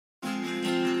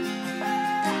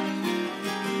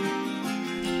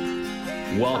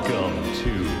Welcome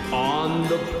to On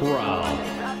the Prowl.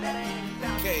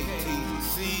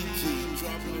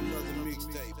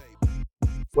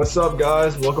 What's up,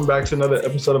 guys? Welcome back to another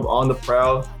episode of On the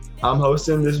Prowl. I'm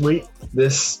hosting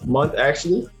this month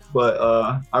actually,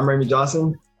 but I'm Ramy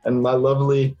Johnson, and my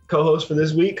lovely co-host for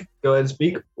this week. Go ahead and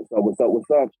speak. What's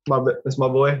up? It's my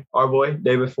boy, our boy,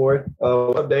 David Ford.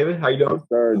 What's up, David? How you doing?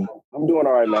 I'm doing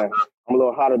all right, man. I'm a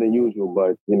little hotter than usual,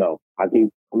 but I keep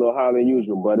a little hotter than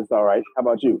usual, but it's all right. How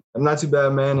about you? I'm not too bad,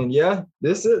 man. And yeah,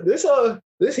 this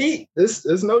heat, this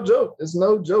is no joke. It's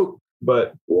no joke.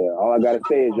 But yeah, all I gotta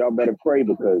say is y'all better pray,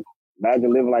 because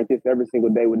imagine living like this every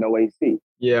single day with no AC.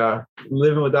 Yeah,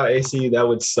 living without AC, that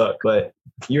would suck. But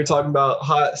you're talking about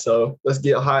hot, so let's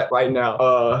get hot right now.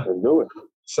 Let's do it.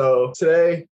 So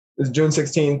today is June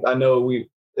 16th. I know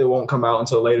it won't come out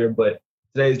until later, but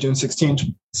today is June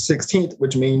 16th,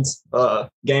 which means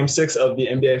Game 6 of the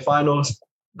NBA Finals.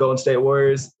 Golden State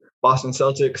Warriors, Boston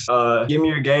Celtics. Give me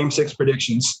your Game 6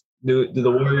 predictions. Do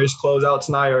the Warriors close out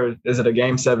tonight, or is it a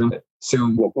Game 7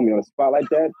 soon? You want to put me on the spot like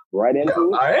that? Right into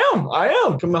it? I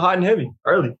am. Coming hot and heavy,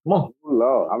 early. Come on.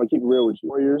 Lord, I'm going to keep it real with you.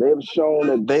 Warriors, they have shown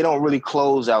that they don't really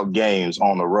close out games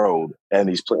on the road in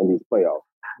these playoffs.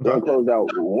 They don't close out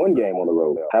one game on the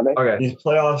road, have they? Okay, these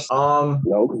playoffs.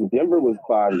 No, because Denver was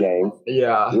 5 games.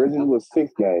 Yeah. Grizzlies was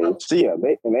 6 games. So yeah,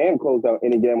 they haven't closed out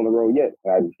any game on the road yet.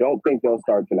 I don't think they'll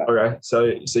start tonight. Okay,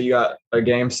 so you got a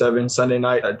Game 7 Sunday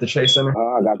night at the Chase Center.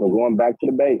 I got them going back to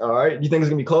the base. All right. Do you think it's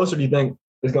gonna be close, or do you think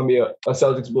it's gonna be a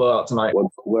Celtics blowout tonight?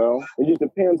 Well, it just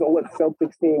depends on what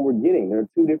Celtics team we're getting. There are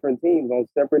 2 different teams on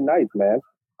separate nights, man.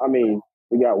 I mean,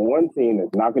 we got one team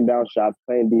that's knocking down shots,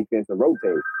 playing defense, and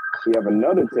rotating. We have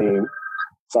another team.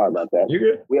 Sorry about that. You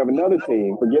good? We have another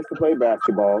team who gets to play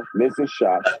basketball, misses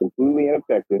shots, completely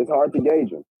ineffective. It's hard to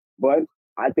gauge them. But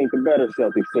I think the better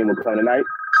Celtics team will play tonight.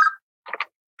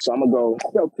 So I'm going to go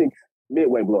Celtics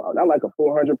midway blowout. Not like a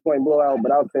 400-point blowout,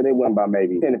 but I'll say they win by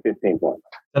maybe 10 to 15 points.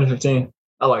 10 to 15.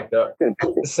 I like that. 10 to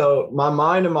 15. So my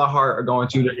mind and my heart are going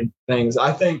 2 different things.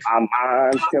 I think I'm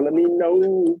telling me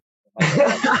no.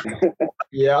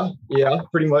 yeah,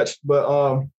 pretty much.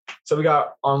 But so we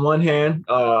got on one hand,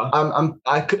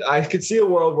 I could see a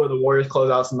world where the Warriors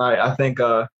close out tonight. I think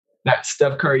that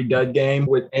Steph Curry dud game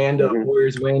and the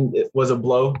Warriors win, it was a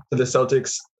blow to the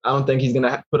Celtics. I don't think he's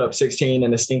gonna put up 16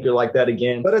 and a stinker like that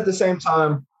again. But at the same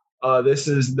time, this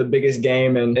is the biggest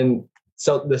game in the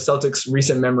Celtics'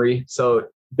 recent memory. So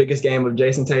biggest game of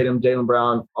Jason Tatum, Jaylen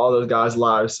Brown, all those guys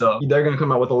live. So they're going to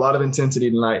come out with a lot of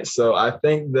intensity tonight. So I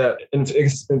think that,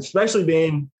 especially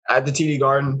being at the TD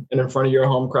Garden and in front of your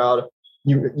home crowd,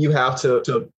 you have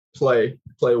to play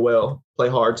well, play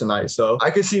hard tonight. So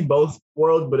I could see both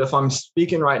worlds, but if I'm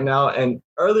speaking right now, and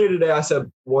earlier today I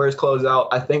said Warriors close out,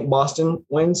 I think Boston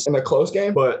wins in a close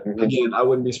game, but again, I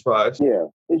wouldn't be surprised. Yeah,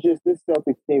 it's just this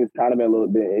Celtics team has kind of been a little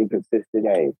bit inconsistent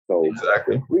game. So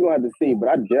exactly, we're going to have to see, but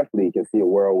I definitely can see a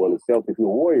world where the Celtics and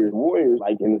the Warriors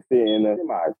like in the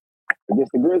semis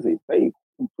against the Grizzlies, they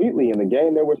completely in the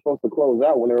game they were supposed to close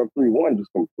out when they were 3-1,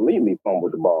 just completely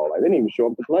fumbled the ball. Like they didn't even show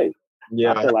up to play.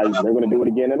 Yeah, I feel like they're going to do it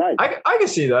again tonight. I can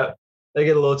see that. They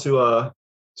get a little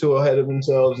too ahead of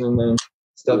themselves, and then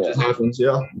stuff just happens.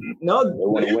 Yeah. No,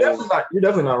 you're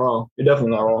definitely not wrong. You're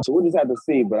definitely not wrong. So we'll just have to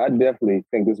see, but I definitely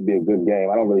think this would be a good game.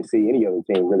 I don't really see any other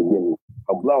team really getting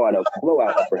a blowout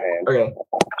upper hand. Okay.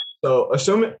 So let's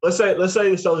say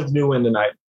the Celtics do win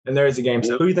tonight, and there is a Game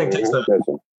 7. Who do you think takes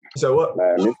the? So what?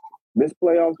 Man, this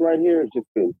playoffs right here has just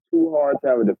been too hard to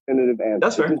have a definitive answer.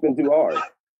 That's fair. It's just been too hard.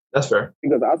 That's fair.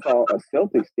 Because I saw a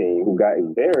Celtics team who got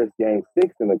embarrassed Game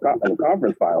 6 in the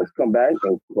conference finals come back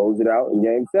and close it out in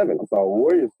Game 7. I saw a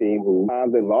Warriors team who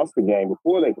they lost the game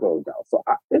before they closed out. So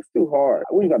it's too hard.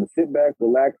 We just got to sit back,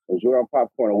 relax, enjoy our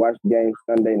popcorn, and watch the game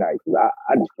Sunday night. Because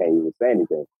I just can't even say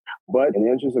anything. But in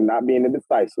the interest of not being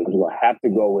indecisive, I'm going to have to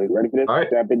go with, ready for this? All right.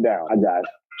 Step it down. I got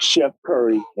Steph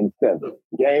Curry in 7.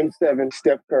 Game 7,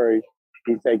 Steph Curry.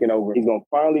 He's taking over. He's going to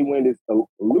finally win this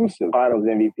elusive Finals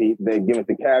MVP. They give it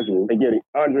to casual. They get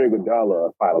Andre Iguodala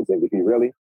Finals MVP.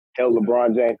 Really? Held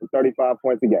LeBron James for 35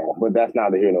 points a game. But that's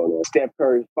neither here nor there. Steph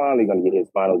Curry's finally going to get his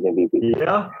Finals MVP.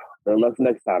 Yeah. Better luck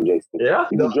next time, Jason. Yeah.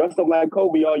 You can dress up like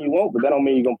Kobe all you want, but that don't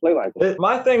mean you're going to play like him.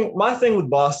 My thing with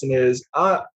Boston is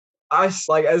I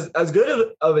like as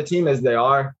good of a team as they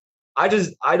are, I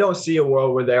don't see a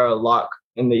world where they're a lock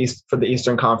in the East for the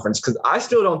Eastern Conference, because I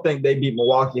still don't think they beat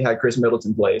Milwaukee had Chris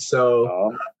Middleton play.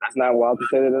 So that's not wild to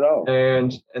say that at all.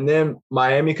 And then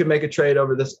Miami could make a trade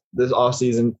over this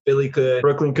offseason. Philly could.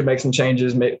 Brooklyn could make some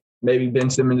changes. Maybe Ben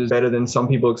Simmons is better than some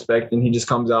people expect, and he just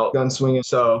comes out gun swinging.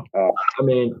 So I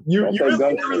mean, you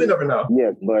really never know.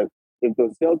 Yeah, but if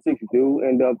the Celtics do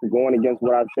end up going against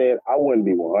what I said, I wouldn't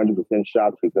be 100%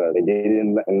 shocked because they did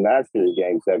in last series,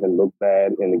 Game 7, look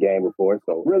bad in the game before.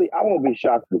 So really, I won't be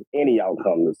shocked with any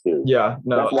outcome this series. Yeah,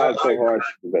 no. That's why it's so hard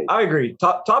to debate. I agree.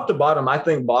 Top to bottom, I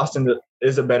think Boston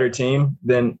is a better team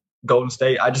than Golden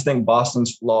State. I just think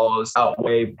Boston's flaws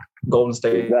outweigh Golden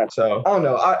State. Exactly. So I don't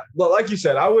know. Well, like you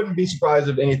said, I wouldn't be surprised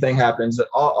if anything happens.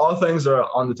 All things are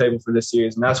on the table for this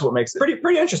series, and that's what makes it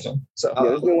pretty interesting. So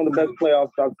yeah, it's been one of the best playoffs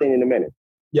I've seen in a minute.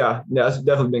 Yeah, it's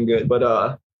definitely been good.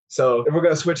 But so if we're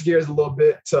gonna switch gears a little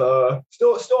bit to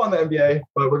still on the NBA,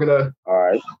 but we're gonna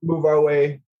move our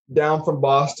way down from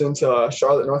Boston to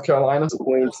Charlotte, North Carolina.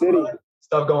 Queen City.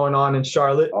 Stuff going on in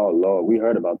Charlotte. Oh Lord, we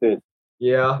heard about this.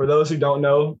 Yeah, for those who don't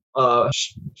know,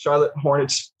 Charlotte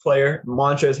Hornets player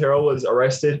Montrezl Harrell was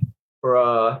arrested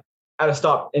for at a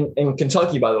stop in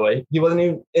Kentucky. By the way, he wasn't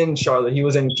even in Charlotte; he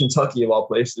was in Kentucky of all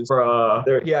places.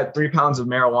 He had 3 pounds of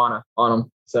marijuana on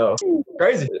him. So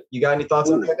crazy. You got any thoughts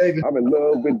on that, David? I'm in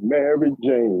love with Mary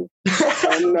Jane.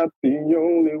 I'm not the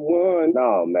only one.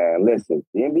 No, man. Listen,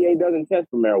 the NBA doesn't test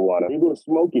for marijuana. People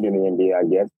smoke it in the NBA, I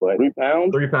guess. But 3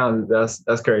 pounds? 3 pounds.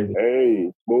 That's crazy.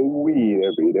 Hey, smoke weed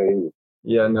every day.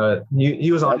 Yeah, no,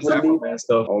 he was on man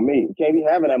stuff. On me. You can't be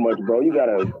having that much, bro. You got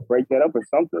to break that up or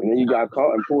something. And then you got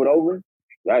caught and pulled over.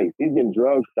 Yikes. He's getting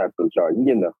drugs in charge. He's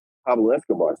getting the Pablo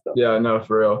Escobar stuff. Yeah, no,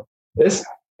 for real. It's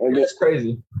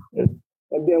crazy.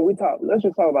 And then let's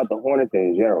just talk about the Hornets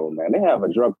in general, man. They have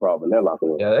a drug problem in their locker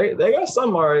room. Yeah, they got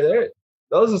some already there.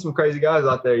 Those are some crazy guys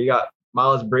out there. You got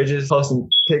Miles Bridges posting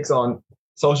pics on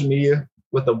social media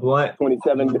with a blunt.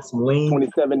 27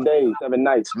 days, 7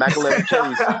 nights. McAlevin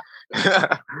Chase.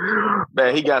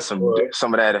 Man, he got some of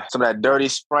that dirty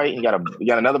Sprite. He got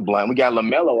another blunt. We got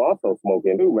LaMelo also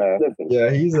smoking too, man. Listen.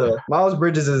 Yeah, Miles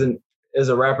Bridges is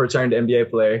a rapper turned NBA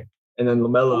player, and then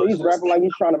LaMelo. He's rapping like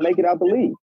he's trying to make it out the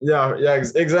league. Yeah,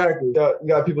 exactly. You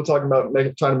got people talking about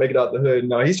trying to make it out the hood.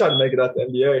 No, he's trying to make it out the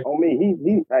NBA. On me,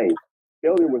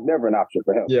 failure was never an option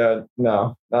for him. Yeah,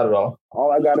 no, not at all.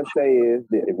 All I gotta say is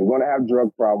that if you're gonna have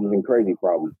drug problems and crazy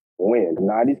problems, win. The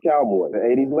 90s Cowboys, the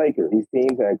 80s Lakers, these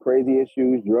teams had crazy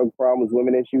issues, drug problems,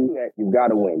 women issues. You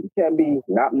gotta win. You can't be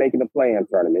not making the play-in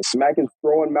tournament, smacking,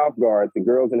 throwing mouth guards to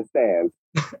girls in the stands,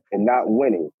 and not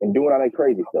winning and doing all that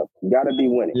crazy stuff. You gotta be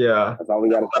winning. Yeah, that's all we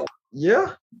gotta say.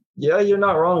 Yeah, you're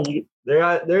not wrong.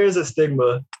 There is a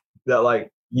stigma that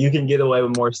like you can get away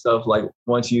with more stuff like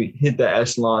once you hit the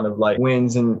echelon of like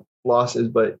wins and losses.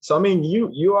 But so I mean,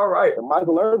 you are right. And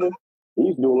Michael Irvin, he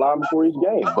used to do a line before each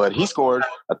game, but he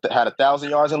had 1,000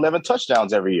 yards and 11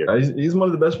 touchdowns every year. He's one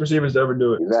of the best receivers to ever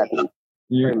do it. Exactly.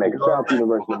 Make a shout out to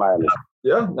University of Miami.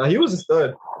 Yeah, no, he was a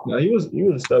stud. No, he was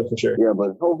a stud for sure. Yeah,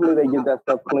 but hopefully they get that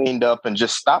stuff cleaned up and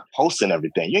just stop posting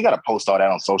everything. You ain't got to post all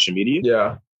that on social media.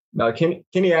 Yeah. Now,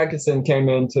 Kenny Atkinson came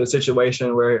into a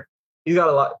situation where he's got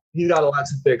a lot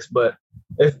to fix, but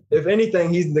if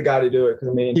anything, he's the guy to do it. Because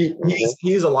I mean,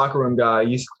 he's a locker room guy.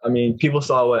 People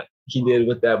saw what he did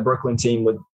with that Brooklyn team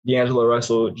with D'Angelo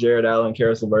Russell, Jared Allen,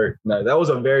 Karis LeVert. No, that was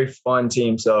a very fun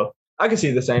team. So I can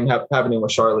see the same happening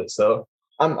with Charlotte. So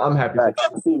I'm happy. I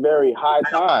see very high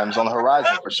times on the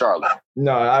horizon for Charlotte.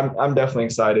 No, I'm definitely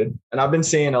excited, and I've been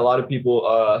seeing a lot of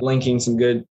people linking some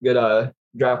good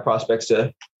draft prospects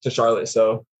to Charlotte.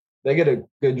 So they get a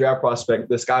good draft prospect.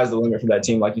 The sky's the limit for that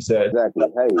team, like you said. Exactly.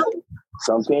 Hey,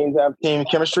 some teams have team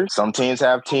chemistry. Some teams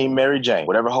have team Mary Jane.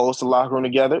 Whatever holds the locker room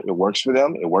together, it works for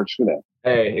them. It works for them.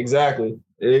 Hey, exactly.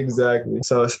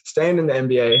 So staying in the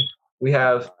NBA, we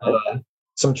have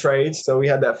some trades. So we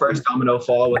had that first domino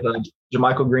fall with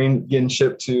JaMychal Green getting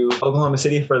shipped to Oklahoma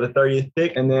City for the 30th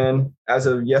pick. And then as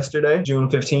of yesterday, June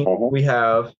 15th, we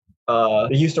have the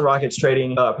Houston Rockets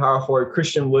trading power forward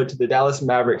Christian Wood to the Dallas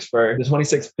Mavericks for the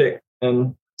 26th pick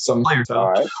and some players.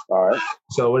 All right.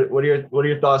 So what are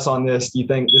your thoughts on this? Do you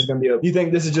think this is going to be do you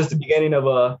think this is just the beginning of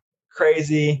a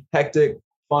crazy, hectic,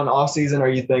 fun offseason, or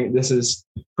you think this is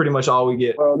pretty much all we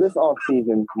get? Well, this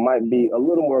offseason might be a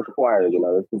little more quiet than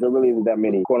others because there really isn't that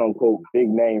many quote-unquote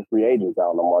big-name free agents out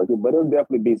on the market, but there'll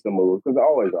definitely be some moves because there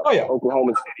always are. Oh, yeah.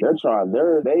 Oklahoma City, I'm telling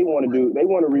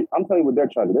you what they're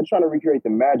trying to do. They're trying to recreate the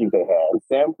magic they had with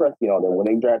Sam Presti on them when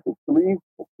they drafted 3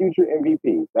 future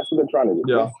MVPs. That's what they're trying to do.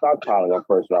 Yeah. They're stockpiling on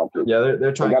first-round picks. Yeah,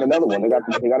 they're trying. They got another one. They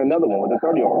got another one with a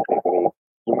 30-year-old pick.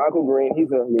 JaMychal Green, he's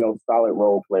a solid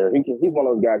role player. He's one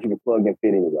of those guys you can plug and fit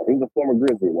anywhere. He's a former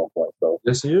Grizzly at one point, so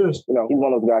yes, he is. He's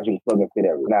one of those guys you can plug and fit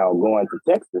everywhere. Now going to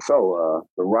Texas, so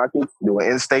the Rockets do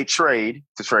an in-state trade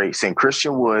send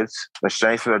Christian Woods in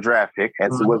exchange for their draft pick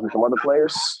and some other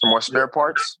players, some more spare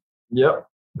parts. Yep,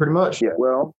 pretty much. Yeah.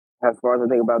 Well, as far as I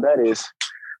think about that is,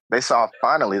 they saw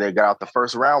finally they got out the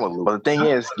first round with Lou. But the thing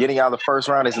is, getting out of the first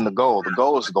round isn't the goal. The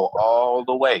goal is to go all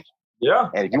the way. Yeah.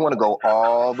 And if you want to go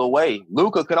all the way,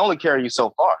 Luka can only carry you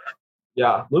so far.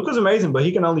 Yeah. Luka's amazing, but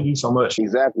he can only do so much.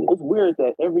 Exactly. It's weird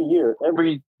that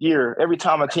Every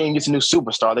time a team gets a new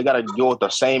superstar, they got to go with the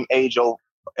same age-old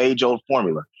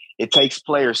formula. It takes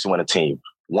players to win a team.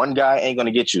 One guy ain't going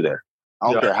to get you there.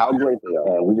 I don't care how great they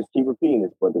are. And we just keep repeating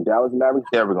this, but the Dallas Mavericks,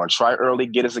 we're going to try early,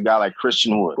 get us a guy like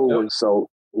Christian Wood. Yep. So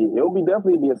he'll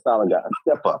definitely be a solid guy.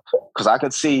 Step up. Because I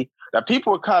can see that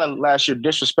people were kind of last year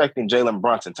disrespecting Jalen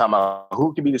Brunson, talking about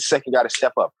who could be the second guy to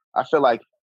step up. I feel like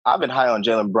I've been high on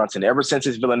Jalen Brunson ever since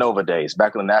his Villanova days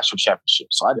back in the national championship.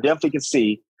 So I definitely can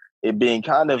see it being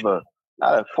kind of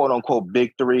not a quote-unquote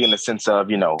big three in the sense of,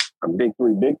 a big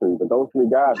three. But those three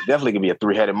guys definitely could be a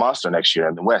three-headed monster next year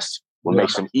in the West. Will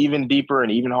make them even deeper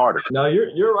and even harder. No,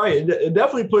 you're right. It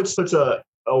definitely puts a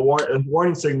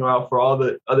warning signal out for all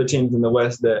the other teams in the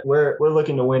West that we're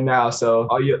looking to win now. So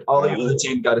all you other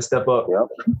teams got to step up.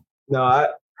 Yep. No,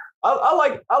 I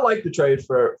like the trade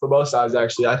for both sides,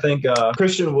 actually. I think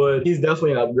Christian Wood, he's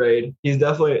definitely an upgrade. He's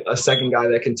definitely a second guy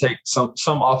that can take some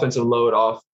offensive load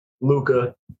off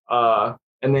Luka.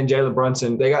 And then Jalen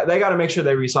Brunson, they got to make sure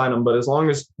they re-sign him. But as long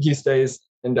as he stays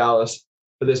in Dallas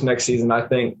for this next season, I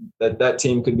think that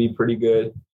team could be pretty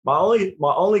good. My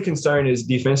only concern is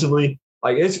defensively.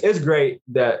 Like it's great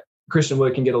that Christian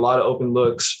Wood can get a lot of open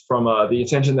looks from the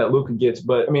attention that Luka gets.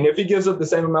 But I mean, if he gives up the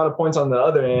same amount of points on the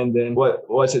other end, then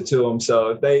what's it to him?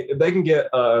 So if they can get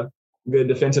a good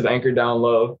defensive anchor down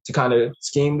low to kind of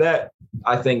scheme that,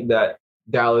 I think that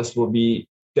Dallas will be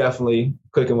definitely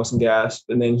cooking with some gas.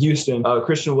 And then Houston,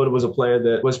 Christian Wood was a player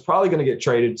that was probably going to get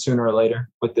traded sooner or later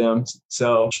with them.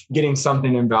 So getting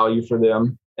something in value for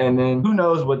them. And then who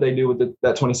knows what they do with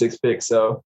that 26 pick.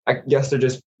 So I guess they're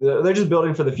just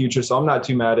building for the future. So I'm not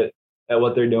too mad at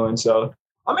what they're doing. So,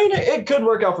 I mean, it could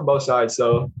work out for both sides.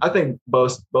 So I think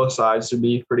both sides should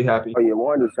be pretty happy. Oh, yeah,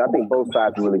 I think both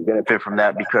sides really benefit from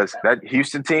that because that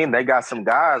Houston team, they got some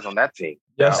guys on that team.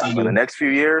 Yes, in the next few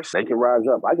years, they can rise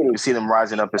up. I can even see them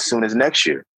rising up as soon as next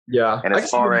year. Yeah. And as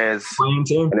far as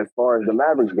the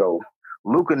Mavericks go,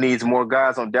 Luka needs more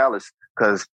guys on Dallas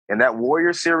because in that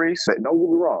Warriors series, don't get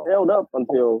me wrong, held up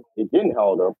until it didn't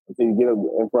hold up until you get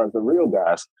in front of the real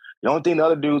guys. The only thing the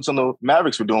other dudes on the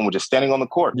Mavericks were doing was just standing on the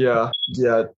court. Yeah.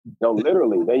 No,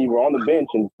 literally, they were on the bench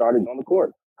and started on the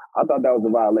court. I thought that was a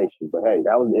violation, but hey,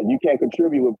 that was if you can't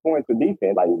contribute with points for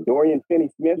defense. Like Dorian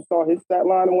Finney-Smith saw his stat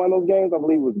line in one of those games. I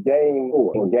believe it was game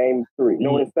 4 or game 3. You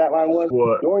know what his stat line was?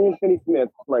 What? Dorian Finney-Smith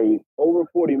played over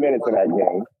 40 minutes in that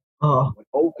game. 0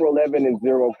 for 11 and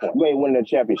 0 points. You ain't winning a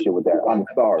championship with that. I'm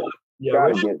sorry. Yeah,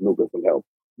 gotta get Luka some help.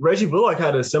 Reggie Bullock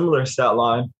had a similar stat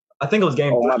line. I think it was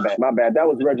game 3. My bad. That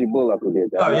was Reggie Bullock who did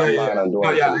that.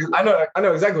 I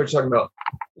know exactly what you're talking about.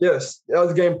 Yes, that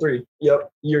was game 3.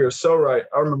 Yep, you're so right.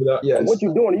 I remember that. Yes. What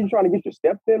you doing? Are you trying to get your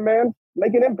steps in, man?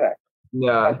 Make an impact.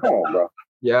 Yeah. Like, come on, bro.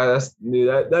 Yeah,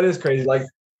 that is crazy. Like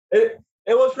it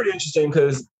was pretty interesting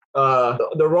because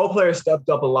the role players stepped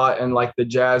up a lot in like the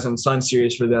Jazz and Sun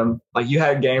series for them. Like you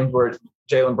had games where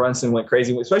Jalen Brunson went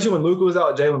crazy, especially when Luka was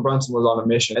out. Jalen Brunson was on a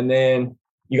mission, and then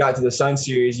you got to the Sun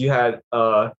series. You had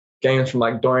games from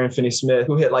like Dorian Finney-Smith,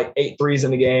 who hit like 8 threes in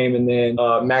the game, and then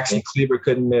Maxi Kleber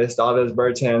couldn't miss, Davis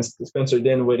Bertans, Spencer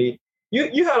Dinwiddie.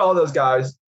 You had all those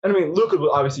guys. And I mean, Luka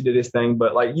obviously did his thing,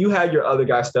 but like you had your other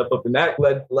guys step up, and that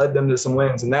led them to some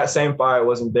wins. And that same fire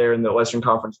wasn't there in the Western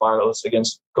Conference Finals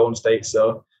against Golden State.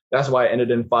 So that's why it ended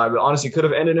in 5. It honestly could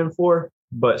have ended in 4,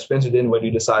 but Spencer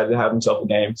Dinwiddie decided to have himself a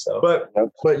game. So,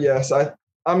 but yes,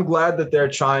 I'm glad that they're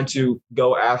trying to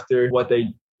go after what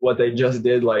they just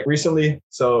did like recently.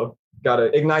 So got to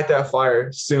ignite that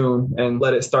fire soon and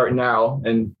let it start now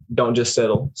and don't just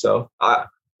settle. So I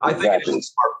think it's a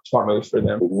smart move for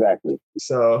them. Exactly.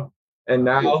 So, and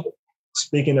now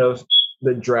speaking of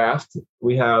the draft,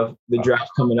 we have the draft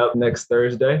coming up next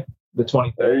Thursday, the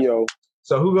 23rd. There you go.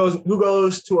 So who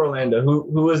goes to Orlando?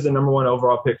 Who is the number 1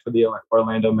 overall pick for the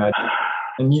Orlando Magic?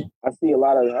 And I see a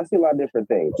lot of different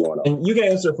things going on. And you can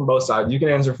answer from both sides. You can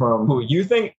answer from who you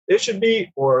think it should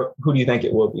be or who do you think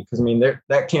it will be? Because, I mean,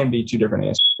 that can be 2 different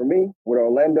answers. For me, with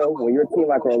Orlando, when you're a team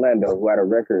like Orlando, who had a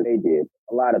record they did,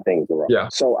 a lot of things are wrong. Yeah.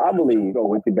 So I believe you go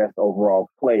with the best overall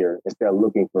player instead of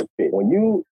looking for fit. When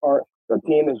you are a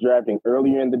team that's drafting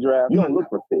earlier in the draft, you don't look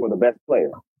for fit for the best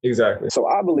player. Exactly. So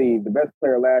I believe the best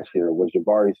player last year was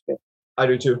Jabari Smith. I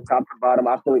do too. Top to bottom,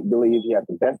 I believe he has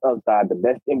the best upside, the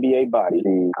best NBA body.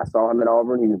 I saw him at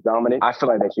Auburn. He was dominant. I feel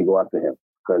like they should go after him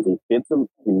because he fits him.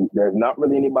 There's not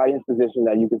really anybody in his position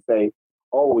that you can say,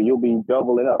 oh, well, you'll be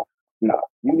doubling up. No,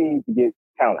 you need to get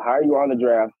talent. Higher you are on the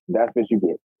draft, that's what you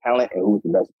get. Talent and who's the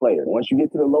best player. Once you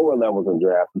get to the lower levels of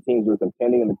draft, the teams who are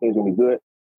contending and the teams will be good,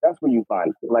 that's where you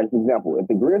find it. Like, for example, if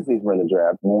the Grizzlies were in the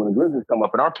draft, when the Grizzlies come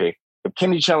up in our pick, if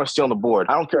Kennedy Chandler's still on the board,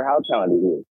 I don't care how talented he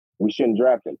is, we shouldn't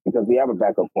draft him because we have a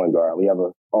backup point guard. We have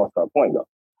an all-star point guard.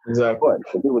 Exactly.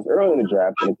 But if it was early in the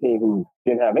draft and a team who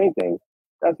didn't have anything,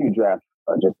 that's who you draft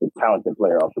just a talented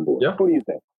player off the board. Yeah. Who do you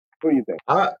think?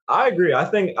 I agree. I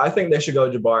think they should go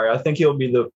Jabari. I think he'll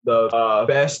be the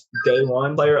best day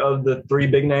one player of the three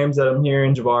big names that I'm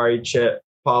hearing: Jabari, Chet,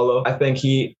 Paolo. I think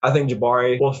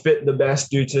Jabari will fit the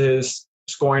best due to his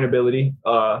scoring ability.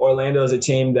 Orlando is a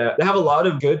team that they have a lot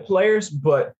of good players,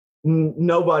 but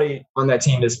nobody on that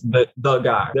team is the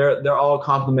guy. They're all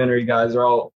complimentary guys. They're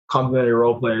all complimentary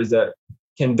role players that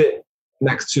can fit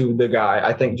next to the guy.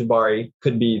 I think Jabari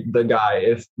could be the guy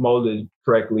if molded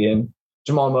correctly. And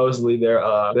Jamal Mosley,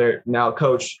 their now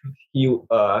coach, he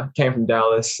came from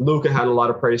Dallas. Luka had a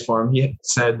lot of praise for him. He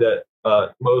said that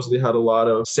Mosley had a lot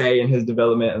of say in his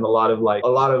development, and a lot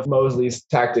of Mosley's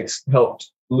tactics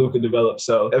helped Luka develop.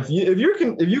 So if you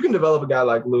can develop a guy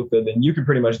like Luka, then you can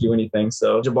pretty much do anything.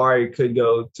 So Jabari could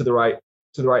go to the right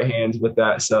hands with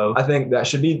that. So I think that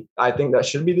should be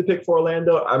the pick for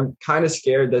Orlando. I'm kind of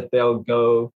scared that they'll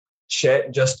go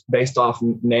Chet just based off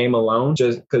name alone,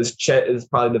 just because Chet is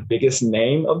probably the biggest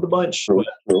name of the bunch. True.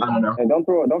 I don't know. And don't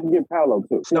forget Paolo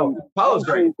too. No, Paolo's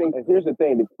great. And here's the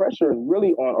thing: the pressure is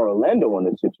really on Orlando in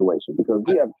this situation because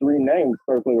we have three names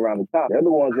circling around the top. They're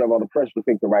the ones who have all the pressure to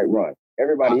pick the right run.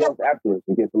 Everybody else afterwards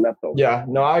will get the leftovers. Yeah,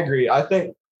 no, I agree. I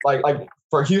think like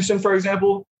for Houston, for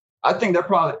example, I think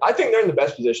they're in the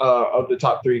best position of the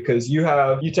top three because you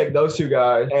take those two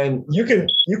guys and you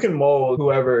can mold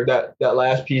whoever that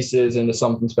last piece is into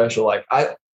something special. Like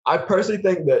I personally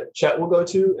think that Chet will go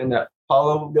 2 and that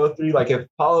Paolo will go 3. Like if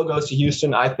Paolo goes to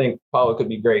Houston, I think Paolo could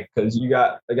be great because you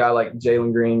got a guy like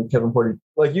Jalen Green, Kevin Porter.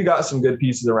 Like you got some good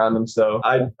pieces around him. So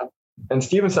and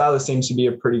Steven Silas seems to be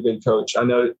a pretty good coach. I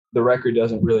know the record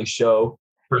doesn't really show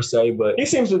per se, but he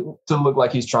seems to look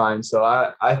like he's trying. So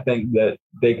I think that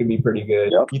they could be pretty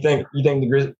good. Yep. You think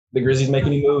the Grizzlies make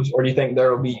any moves, or do you think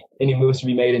there will be any moves to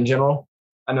be made in general?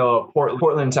 I know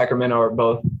Portland and Sacramento are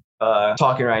both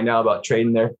talking right now about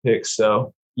trading their picks.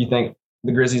 So you think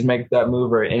the Grizzlies make that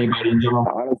move, or anybody in general?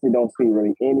 I honestly don't see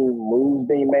really any moves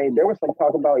being made. There was some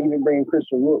talk about even bringing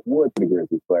Christian Wood to the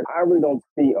Grizzlies, but I really don't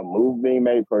see a move being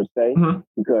made per se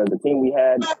because the team we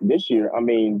had this year, I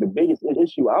mean, the biggest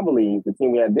issue, I believe, the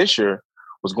team we had this year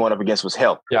was going up against was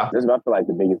health. Yeah. That's what I feel like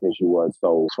the biggest issue was.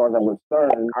 So as far as I'm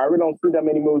concerned, I really don't see that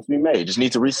many moves to be made. You just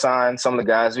need to re-sign some of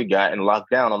the guys we got and lock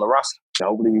down on the roster. And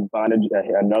hopefully we find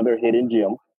another hidden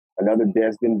gem, another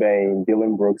Desmond Bane,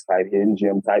 Dylan Brooks type hidden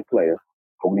gem type player.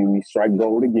 Hopefully we strike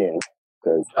gold again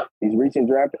because he's reaching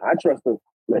draft. I trust him.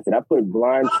 Listen, I put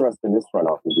blind trust in this front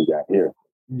office we got here.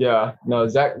 Yeah, no,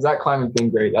 Zach Kleiman's been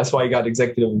great. That's why he got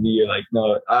executive of the year. Like,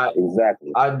 no,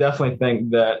 exactly. I definitely think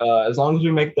that as long as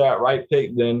we make that right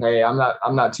pick, then hey, I'm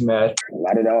not too mad.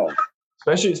 Not at all.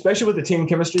 Especially with the team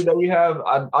chemistry that we have,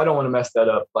 I don't want to mess that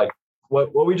up. Like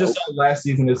what we just saw last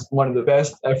season is one of the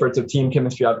best efforts of team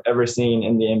chemistry I've ever seen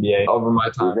in the NBA over my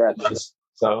time. Exactly.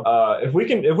 So if we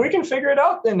can figure it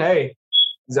out, then hey,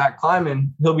 Zach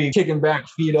Kleiman, he'll be kicking back,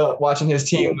 feet up, watching his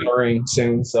team win a ring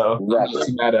soon. So I'm not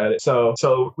too mad at it.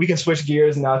 So we can switch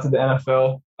gears now to the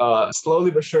NFL.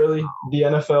 Slowly but surely, the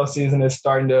NFL season is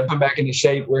starting to come back into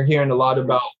shape. We're hearing a lot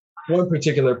about one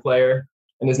particular player,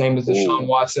 and his name is Deshaun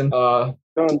Watson. Dun,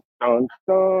 dun, dun.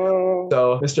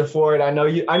 So, Mr. Ford, I know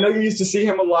you used to see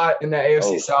him a lot in the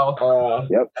AFC South.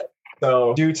 Yep.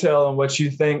 So do tell him what you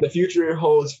think the future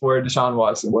holds for Deshaun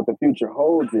Watson. What the future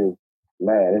holds is,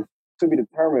 man, it's to be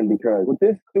determined because with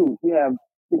this suit, we have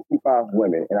 65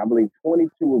 women, and I believe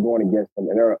 22 are going against him,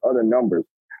 and there are other numbers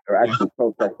that are actually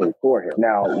protesting for him.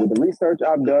 Now, with the research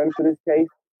I've done for this case,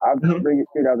 I've figured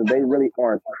out that they really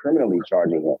aren't criminally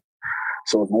charging him.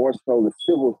 So it's more so the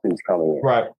civil suits coming in.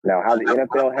 Right. Now, how the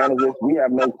NFL handles this, we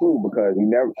have no clue because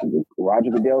Roger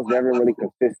Goodell's never really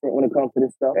consistent when it comes to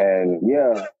this stuff. And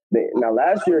now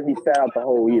last year he sat out the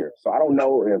whole year. So I don't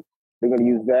know if they're going to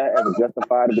use that as a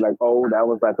justifier to be like, oh, that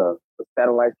was like a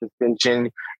satellite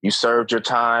suspension. You served your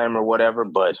time or whatever.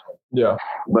 But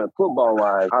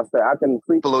football-wise, I say I can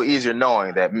sleep a little easier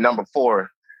knowing that number 4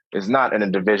 is not in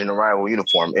a divisional rival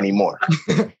uniform anymore.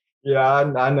 Yeah,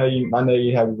 I know you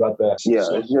happy about that. Yeah,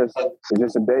 it's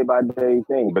just a day-by-day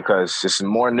thing. Because it's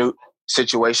more new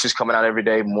situations coming out every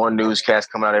day, more newscasts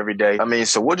coming out every day. I mean,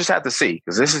 so we'll just have to see,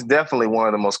 because this is definitely one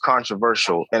of the most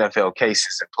controversial NFL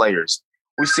cases and players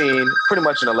we've seen pretty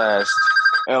much in the last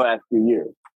few years.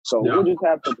 So we'll just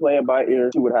have to play it by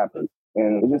ear, see what happens.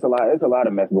 And it's just a lot. It's a lot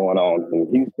of mess going on in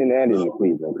Houston and in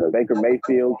Cleveland because Baker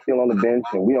Mayfield still on the bench,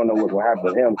 and we don't know what's going to happen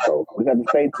with him. So we have to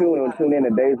stay tuned and tune in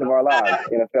the days of our lives,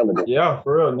 NFL edition. Yeah,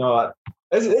 for real. No,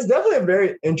 it's definitely a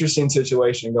very interesting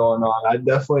situation going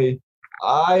on.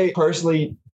 I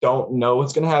personally don't know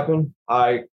what's going to happen.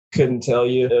 I couldn't tell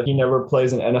you. If he never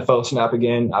plays an NFL snap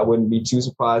again, I wouldn't be too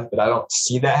surprised, but I don't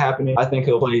see that happening. I think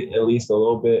he'll play at least a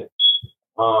little bit.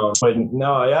 But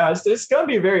no, yeah, it's gonna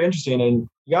be very interesting, and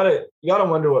you gotta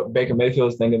wonder what Baker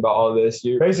Mayfield is thinking about all of this.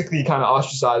 You're basically kind of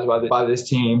ostracized by this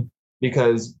team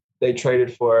because they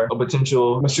traded for a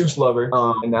potential masseuse lover,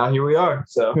 and now here we are.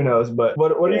 So who knows? But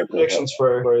what are your predictions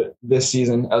for this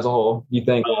season as a whole? Do you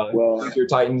think your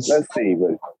Titans? Let's see,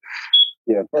 but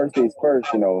yeah, first things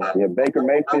first. Baker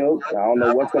Mayfield. I don't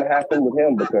know what's gonna happen with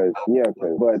him but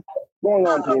going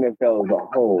on to the NFL as a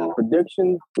whole,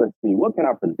 predictions, let's see, what can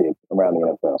I predict around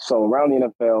the NFL? So around the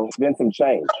NFL, there's been some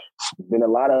change. There's been a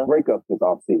lot of breakups this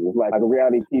offseason. It's like a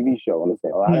reality TV show,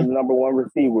 understand? A lot of the number one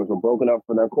receivers were broken up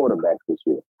for their quarterbacks this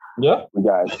year. Yeah. We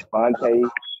got Vontae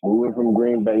moving from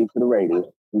Green Bay to the Raiders.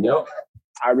 We got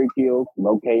Tyreek Hill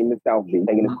locating to South Beach,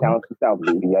 taking his talents to South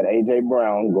Beach. We got A.J.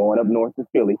 Brown going up north to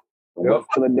Philly, West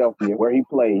Philadelphia, where he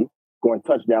plays, scoring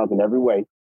touchdowns in every way.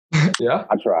 Yeah.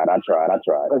 I tried.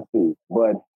 Let's see.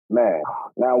 But, man,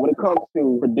 now when it comes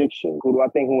to predictions, who do I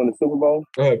think will win the Super Bowl?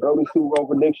 Early Super Bowl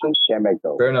predictions, can't make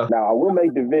those. Fair enough. Now, I will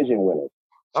make division winners.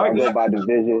 So I'll go by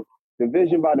division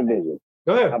by division.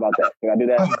 Go ahead. How about that? Can I do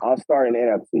that? I'll start in the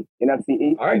NFC. NFC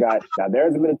East, all right. Now there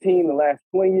hasn't been a team in the last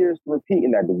 20 years to repeat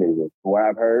in that division, from what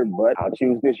I've heard, but I'll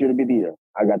choose this year to be the year.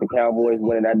 I got the Cowboys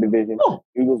winning that division.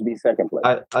 Eagles be second place.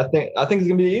 I think it's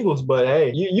gonna be the Eagles, but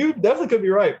hey, you definitely could be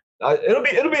right. It'll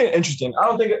be interesting. I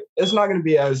don't think it's not gonna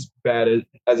be as bad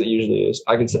as it usually is.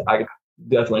 I could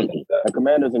definitely think that. The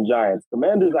Commanders and Giants.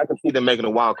 Commanders, I can see them making a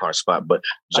wild card spot, but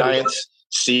Giants.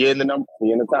 See you in the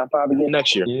top 5 again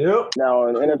next year. Yep. Now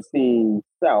in NFC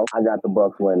South, I got the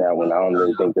Bucks win that one. I don't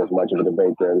really think there's much of a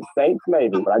debate there. The Saints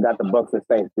maybe, but I got the Bucks and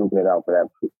Saints duking it out for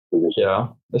that position. Yeah.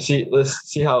 Let's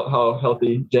see how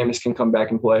healthy Jameis can come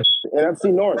back and play. The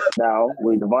NFC North now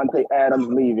with Devontae Adams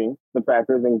leaving the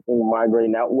Packers and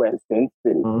migrating out west in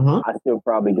City. Mm-hmm. I still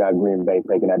probably got Green Bay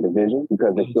taking that division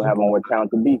because they still have a more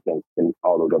talented defense than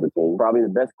all those other teams. Probably the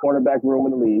best cornerback room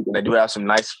in the league. They do have some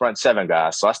nice front seven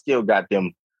guys, so I still got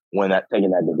them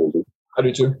taking that division. I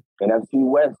do too. NFC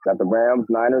West got the Rams,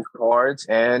 Niners, Cards,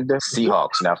 and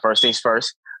Seahawks. Now, first things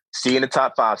first. See you in the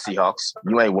top 5, Seahawks.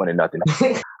 You ain't winning nothing.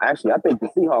 Actually, I think the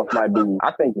Seahawks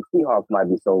might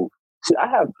be so. See, I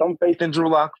have some faith in Drew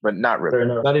Lock, but not really.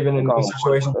 Not even in this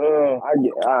situation.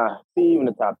 See you in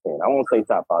the top 10. I won't say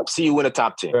top 5. See you in the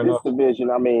top 10. This division,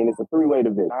 it's a 3-way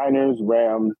division. Niners,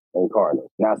 Rams, and Cardinals.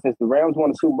 Now, since the Rams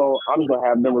won the Super Bowl, I'm just going to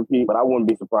have them repeat, but I wouldn't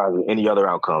be surprised with any other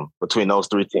outcome between those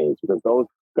 3 teams because here's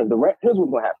what's going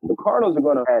to happen. The Cardinals are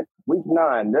going to, at week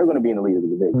 9, they're going to be in the lead of the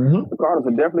division. Mm-hmm. The Cardinals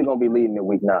are definitely going to be leading in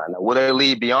week 9. Now, will they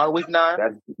lead beyond week 9?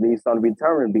 That needs something to be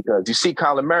determined because you see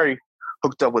Kyler Murray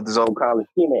hooked up with his old college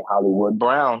teammate, Hollywood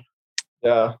Brown.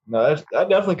 Yeah, no, that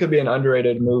definitely could be an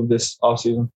underrated move this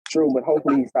offseason. True, but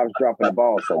hopefully he stops dropping the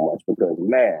ball so much because,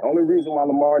 man, the only reason why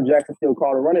Lamar Jackson still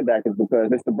called a running back is because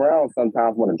Mr. Brown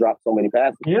sometimes want to drop so many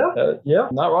passes. Yeah,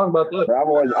 not wrong about that.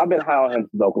 But I've been high on him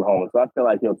since Oklahoma, so I feel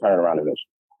like he'll turn around eventually.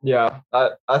 Yeah,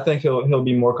 I think he'll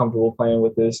be more comfortable playing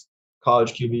with his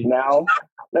college QB. Now,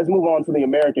 let's move on to the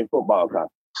American Football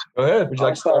Conference. Go ahead. Would you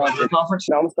like to start on the conference?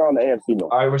 No, I'm going to start on the AFC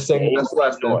North. All right, we're saying that's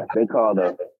last one. They call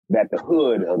that the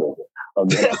hood of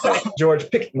the NFL. George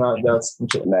Pickett. No,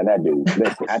 man, that dude.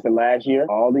 Listen, after last year,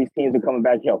 all these teams are coming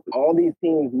back healthy. All these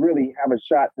teams really have a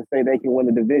shot to say they can win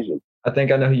the division. I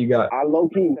think I know who you got. I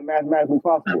low-key is mathematically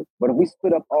possible. But if we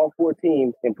split up all 4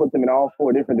 teams and put them in all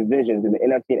 4 different divisions in the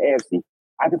NFC and AFC,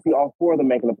 I can see all 4 of them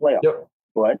making the playoffs. Yep.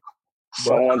 But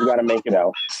someone's got to make it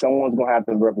out. Someone's going to have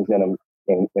to represent them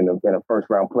in a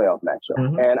first-round playoff matchup.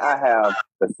 Mm-hmm. And I have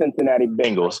the Cincinnati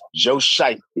Bengals, Joe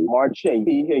Shiesty, Mark Chase,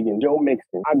 T. Higgins, Joe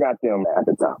Mixon. I got them at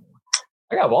the top.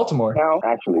 I got Baltimore. Now,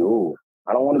 actually,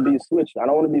 I don't want to be a switch. I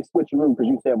don't want to be a switcheroo because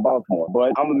you said Baltimore.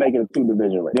 But I'm going to make it a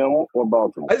 2-division race. Them or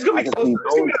Baltimore. It's going to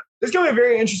be a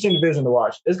very interesting division to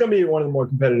watch. It's going to be one of the more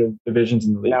competitive divisions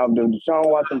in the league. Now, do Deshaun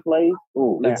Watson play?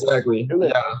 Exactly.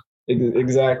 Yeah.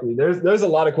 Exactly. There's a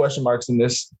lot of question marks in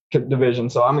this division,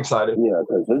 so I'm excited. Yeah,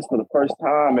 because this is for the first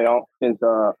time since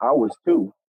I was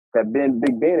 2 that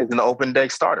Big Ben is an open day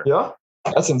starter. Yeah,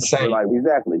 that's insane.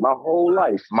 Exactly. My whole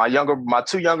life. My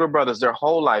 2 younger brothers, their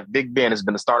whole life, Big Ben has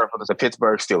been the starter for the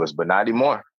Pittsburgh Steelers, but not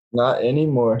anymore. Not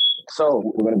anymore.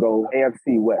 So we're going to go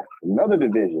AFC West. Another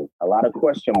division. A lot of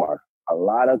question marks. A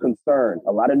lot of concern.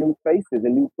 A lot of new faces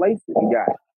and new places. We got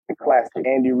the classic.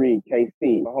 Andy Reid,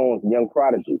 KC, Mahomes, young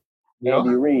prodigy. Yeah.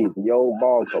 Andy Reid, the old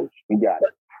ball coach. We got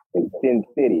it. In Sin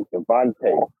City,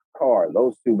 Devontae, Carr,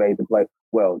 those two made the play.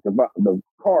 Well, the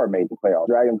Carr made the playoffs,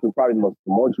 dragging through probably the most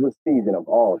tumultuous season of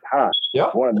all time. Yeah.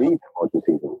 One of these tumultuous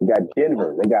seasons. We got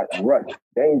Denver. They got Rush,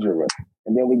 Dangerous.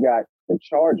 And then we got the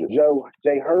Chargers,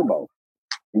 Jay Herbo.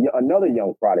 Another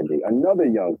young prodigy, another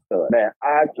young stud. Man,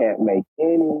 I can't make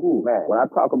any move. Man, when I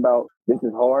talk about this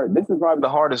is hard, this is probably The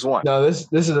hardest one. No, this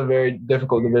is a very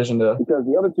difficult division to. because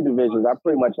the other two divisions, I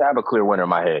pretty much I have have a clear winner in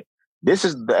my head. This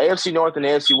is the AFC North and the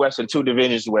AFC West are two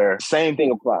divisions where same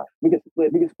thing applies. We can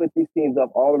split these teams up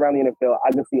all around the NFL.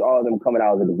 I can see all of them coming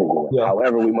out of the division. Yeah.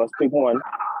 However, we must pick one.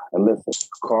 And listen,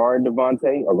 Carr and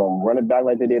Devontae are going to run it back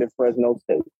like they did at Fresno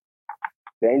State.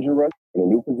 Dangerous in a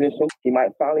new position. He might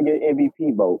finally get an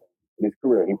MVP vote in his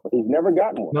career. He's never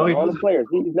gotten one. No, he all the doesn't. players,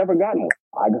 he's never gotten one.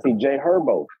 I can see Jay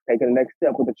Herbo taking the next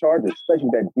step with the Chargers, especially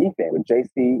with that defense with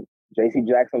J.C.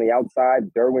 Jackson on the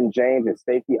outside, Derwin James at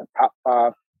safety, a top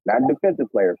 5, not defensive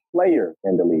player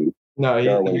in the league. No,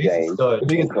 Derwin he's James. stud. If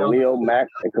he can And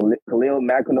Khalil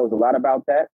Mack knows a lot about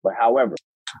that. But however,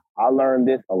 I learned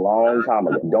this a long time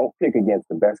ago. Don't pick against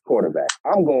the best quarterback.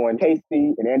 I'm going KC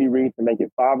and Andy Reid to make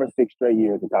it 5 or 6 straight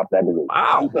years atop that division.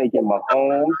 Wow. I'm taking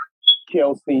Mahomes,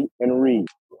 Kelsey, and Reed.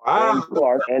 James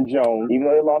Clark and Jones, even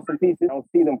though they lost some pieces, I don't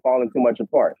see them falling too much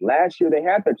apart. Last year, they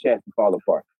had their chance to fall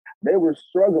apart. They were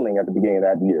struggling at the beginning of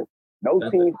that year. No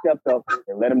team stepped up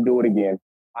and let them do it again.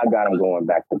 I got them going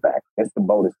back to back. That's the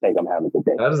boldest take I'm having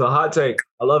today. That is a hot take.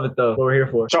 I love it though. What we're here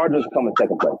for. Chargers come in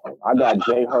second place. I got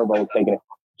Jay Herbo taking it.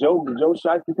 Joe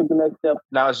Shiesty took the next step.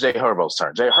 now it's Jay Herbo's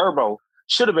turn. Jay Herbo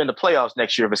should have been in the playoffs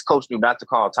next year if his coach knew not to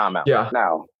call a timeout. Yeah,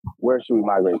 Now, where should we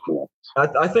migrate to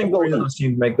next? I think three of those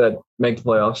teams make the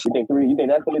playoffs. You think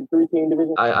that's going to be 3-team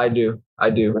division? I do.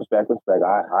 Respect.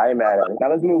 I ain't mad at it. Now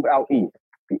let's move out east.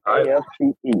 The All right.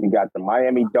 AFC East. We got the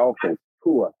Miami Dolphins.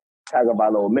 Tua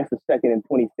Tagovailoa missed a second and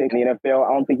 26 in the NFL.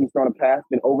 I don't think he's thrown a pass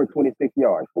in over 26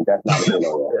 yards. But that's not the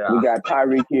deal. Yeah. We got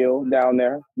Tyreek Hill down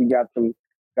there. We got a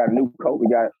new coach. We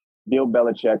got Bill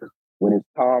Belichick with his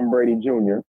Tom Brady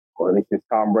Jr., or at least his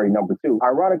Tom Brady number 2.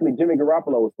 Ironically, Jimmy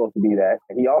Garoppolo was supposed to be that,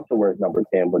 and he also wears number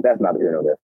 10, but that's not here nor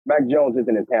there. Mac Jones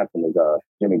isn't as handsome as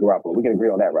Jimmy Garoppolo. We can agree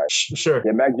on that, right? Sure.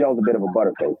 Yeah, Mac Jones is a bit of a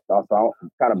butterface. Also,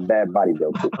 kind of bad body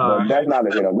build. But that's not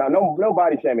the here. No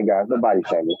body shaming, guys. No body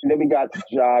shaming. And then we got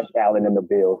Josh Allen in the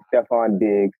Bills, Stephon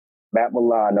Diggs, Matt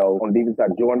Milano on the defense side,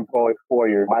 Jordan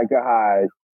Poyer, Micah Hyde.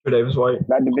 Davis White.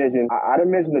 That division. I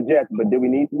didn't mention the Jets, but do we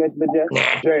need to mention the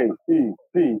Jets?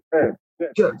 J-E-T-S.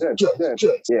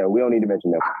 Jets. Yeah, we don't need to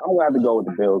mention them. I'm gonna have to go with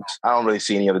the Bills. I don't really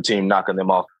see any other team knocking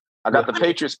them off. I got the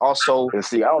Patriots also. And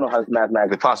see, I don't know how it's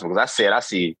mathematically Possible because I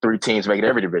see 3 teams making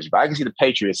every division, but I can see the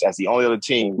Patriots as the only other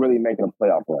team. really making a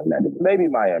playoff run in that division. Maybe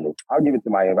Miami. I'll give it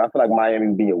to Miami. I feel like Miami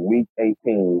would be a week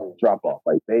 18 drop off.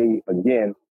 Like they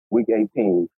again, week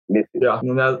 18 missed it. Yeah.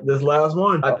 And this last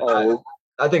one,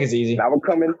 I think it's easy. Now we're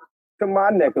coming to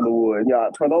my neck of the woods. Y'all,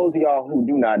 for those of y'all who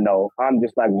do not know, I'm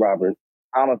just like Robert.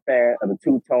 I'm a fan of the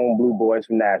two-tone blue boys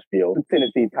from Nashville, the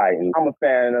Tennessee Titans. I'm a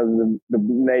fan of the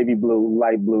navy blue,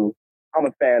 light blue. I'm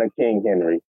a fan of King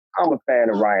Henry. I'm a fan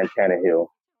of Ryan Tannehill.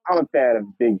 I'm a fan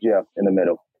of Big Jeff in the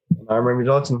middle. I'm Remy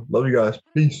Johnson. Love you guys.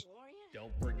 Peace.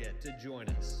 Don't forget to join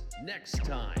us next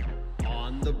time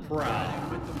on The Prowl.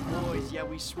 With the boys, yeah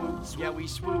we swoop,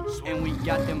 and we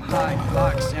got them high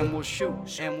blocks, and we'll shoot,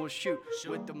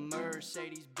 with the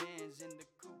Mercedes Benz in the